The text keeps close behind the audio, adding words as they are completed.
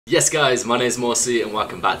Yes guys, my name is Morsi and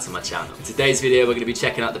welcome back to my channel. In today's video we're going to be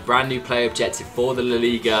checking out the brand new player objective for the La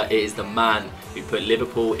Liga. It is the man who put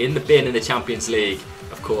Liverpool in the bin in the Champions League.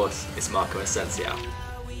 Of course, it's Marco Asensio.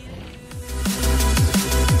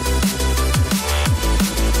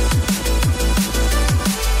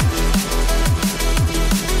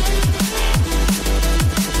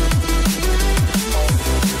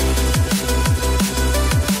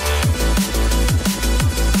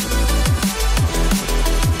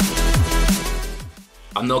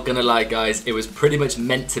 I'm not gonna lie guys, it was pretty much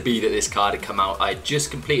meant to be that this card had come out. I had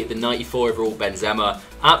just completed the 94 overall Benzema,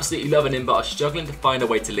 absolutely loving him, but I was struggling to find a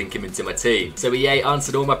way to link him into my team. So EA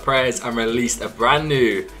answered all my prayers and released a brand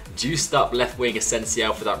new juiced up left wing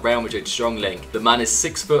Asensio for that Real Madrid strong link. The man is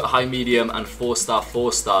 6 foot, high medium and 4-star,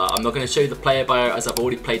 4-star. I'm not going to show you the player bio as I've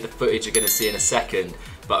already played the footage you're going to see in a second.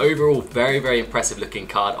 But overall, very impressive looking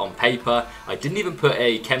card on paper. I didn't even put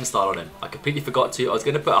a chem style on him. I completely forgot to. I was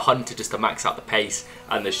going to put a hunter just to max out the pace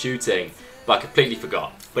and the shooting, but I completely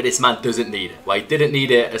forgot. But this man doesn't need it. Well, he didn't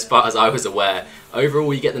need it as far as I was aware.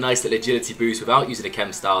 Overall, you get the nice little agility boost without using a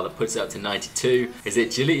chem style that puts it up to 92. His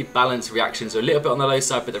agility, balance, reactions are a little bit on the low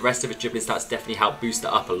side, but the rest of his dribbling stats definitely help boost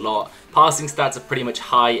it up a lot. Passing stats are pretty much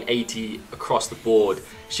high 80 across the board.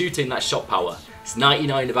 Shooting, that shot power. It's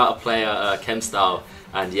 99 without a player chem style.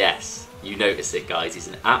 And yes, you notice it guys, he's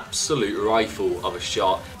an absolute rifle of a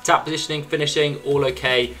shot. Tap positioning, finishing, all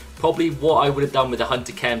okay. Probably what I would have done with the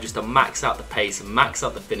Hunter Chem just to max out the pace and max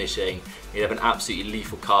out the finishing. You'd have an absolutely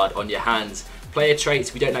lethal card on your hands. Player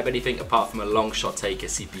traits, we don't have anything apart from a long shot taker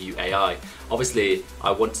CPU AI. Obviously,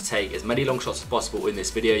 I want to take as many long shots as possible in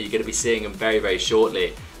this video. You're going to be seeing them very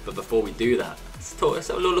shortly. But before we do that, let's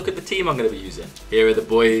have a little look at the team I'm going to be using. Here are the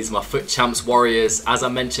boys, my foot champs warriors. As I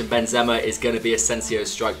mentioned, Benzema is going to be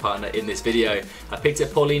Asensio's strike partner in this video. I picked up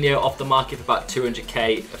Paulinho off the market for about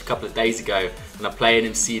 200k a couple of days ago, and I'm playing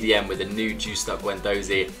him CDM with a new juiced up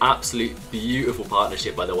Guendouzi. Absolute beautiful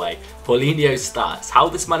partnership, by the way. Paulinho's stats, how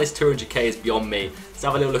this man is 200k is beyond me. Let's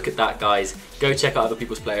have a little look at that, guys. Go check out other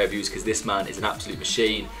people's player reviews because this man is an absolute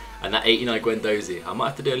machine. And that 89 Guendouzi, I might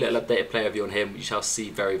have to do a little updated player review on him, which you shall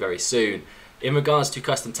see very soon. In regards to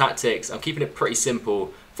custom tactics, I'm keeping it pretty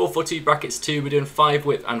simple. 4-4-2 brackets 2, we're doing 5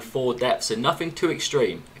 width and 4 depth, so nothing too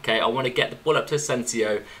extreme. Okay, I want to get the ball up to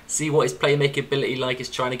Asensio, see what his playmaking ability like is,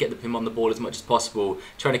 trying to get him on the ball as much as possible,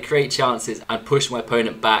 trying to create chances and push my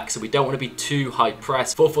opponent back, so we don't want to be too high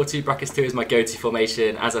press. 4-4-2 brackets 2 is my go-to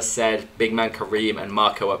formation. As I said, big man Kareem and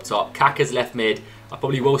Marco up top. Kaka's left mid. I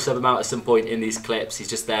probably will sub him out at some point in these clips. He's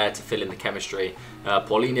just there to fill in the chemistry.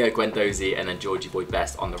 Paulinho, Guendouzi, and then Georgie Boy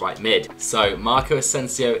Best on the right mid. So Marco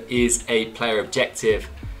Asensio is a player objective.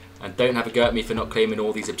 And don't have a go at me for not claiming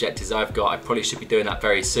all these objectives I've got. I probably should be doing that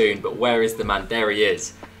very soon. But where is the man? There he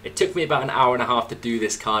is. It took me about an hour and a half to do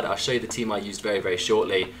this card. I'll show you the team I used very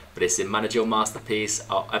shortly. But it's in Managerial Masterpiece.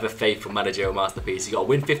 I'll have a faithful Managerial Masterpiece. You got to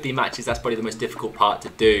win 50 matches. That's probably the most difficult part to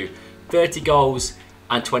do. 30 goals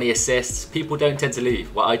and 20 assists. People don't tend to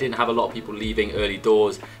leave. Well, I didn't have a lot of people leaving early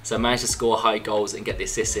doors, so I managed to score high goals and get the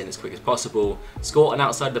assists in as quick as possible. Score an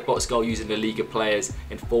outside the box goal using the Liga players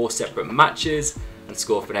in 4 separate matches, and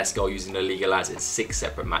score a finesse goal using the Liga lads in 6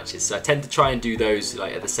 separate matches. So I tend to try and do those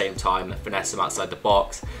like at the same time, finesse them outside the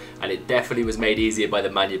box, and it definitely was made easier by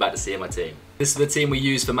the man you're about to see in my team. This is the team we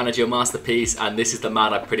used for Managerial Masterpiece, and this is the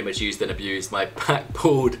man I pretty much used and abused, my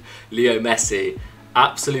back-pulled Leo Messi.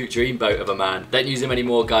 Absolute dreamboat of a man. Don't use him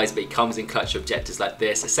anymore guys, but he comes in clutch objectives like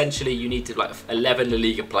this. Essentially you need to like 11 La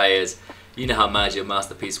Liga players. You know how Managerial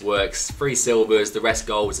Masterpiece works. 3 silvers, the rest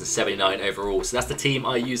golds, and 79 overall. So that's the team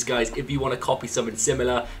I use guys. If you want to copy something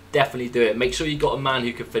similar, definitely do it. Make sure you got a man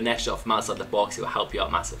who can finesse shot from outside the box. It will help you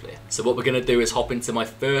out massively. So what we're going to do is hop into my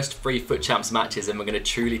first 3 Foot Champs matches, and we're going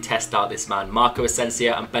to truly test out this man. Marco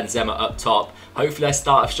Asensio and Benzema up top. Hopefully I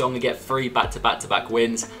start off strong and get 3 back-to-back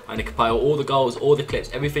wins. I'm going to compile all the goals, all the clips,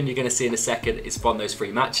 everything you're going to see in a second is from those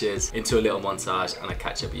 3 matches into a little montage, and I'll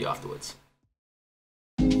catch up with you afterwards.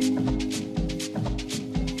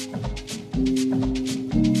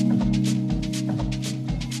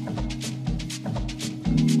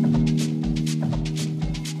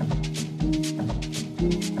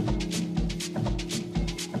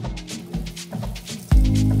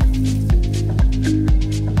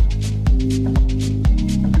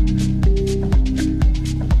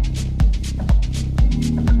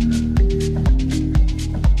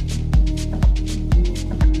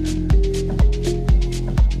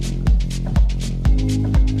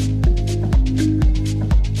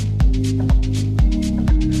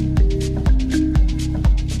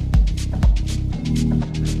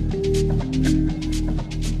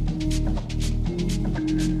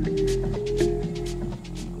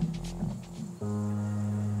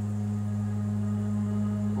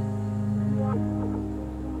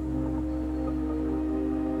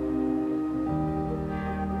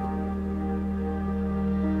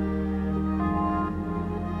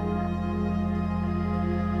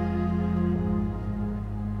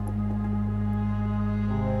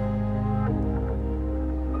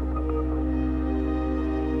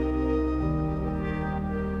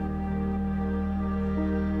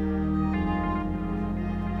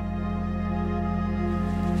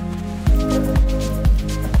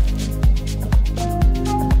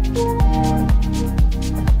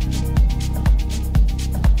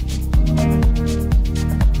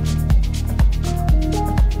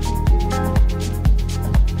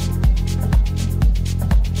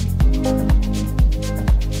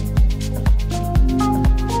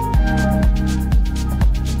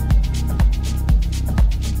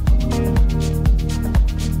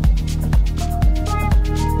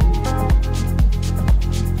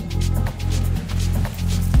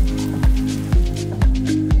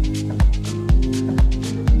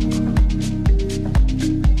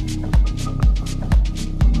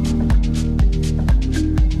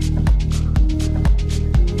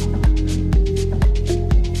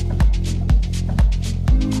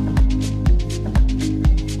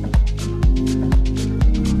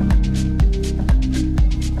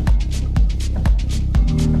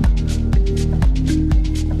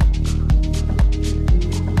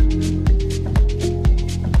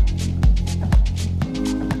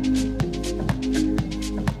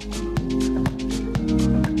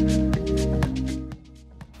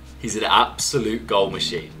 absolute goal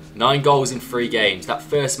machine. 9 goals in 3 games. That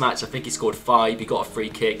first match, I think he scored 5. He got a free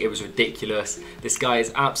kick. It was ridiculous. This guy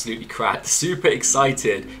is absolutely cracked. Super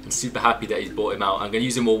excited and super happy that he's bought him out. I'm going to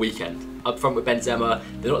use him all weekend. Up front with Benzema,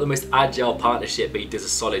 they're not the most agile partnership, but he does a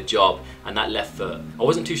solid job. And that left foot, I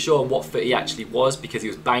wasn't too sure on what foot he actually was, because he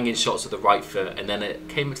was banging shots with the right foot, and then it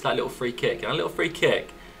came into that little free kick. And a little free kick,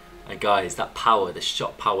 and guys, that power, the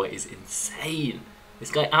shot power is insane. This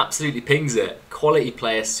guy absolutely pings it. Quality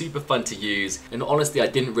player, super fun to use. And honestly, I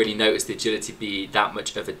didn't really notice the agility be that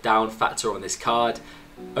much of a down factor on this card.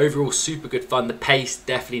 Overall, super good fun. The pace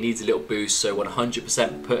definitely needs a little boost, so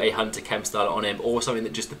 100% put a Hunter Chem style on him, or something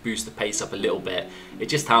that just to boost the pace up a little bit. It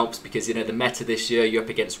just helps because, you know, the meta this year, you're up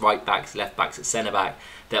against right backs, left backs, and centre back.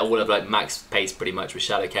 They're all of like max pace pretty much with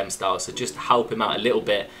Shadow Chem style, so just help him out a little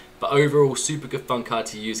bit. But overall, super good fun card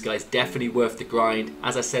to use, guys. Definitely worth the grind.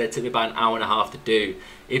 As I said, it took me about an hour and a half to do.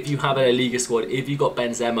 If you have a Liga squad, if you got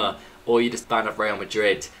Benzema, or you're just a fan of Real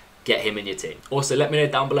Madrid, get him in your team. Also, let me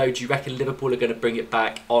know down below, do you reckon Liverpool are going to bring it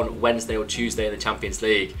back on Wednesday or Tuesday in the Champions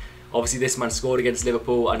League? Obviously, this man scored against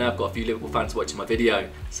Liverpool. I know I've got a few Liverpool fans watching my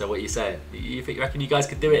video. So what are you saying? You reckon you guys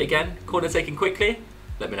could do it again? Corner taken quickly?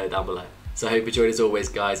 Let me know down below. So I hope you enjoyed as always,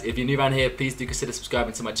 guys. If you're new around here, please do consider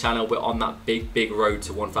subscribing to my channel. We're on that big road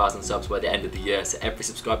to 1,000 subs by the end of the year, so every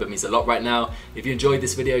subscriber means a lot right now. If you enjoyed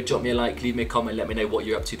this video, drop me a like, leave me a comment, let me know what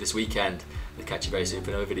you're up to this weekend. I'll catch you very soon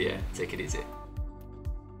for another video. Take it easy.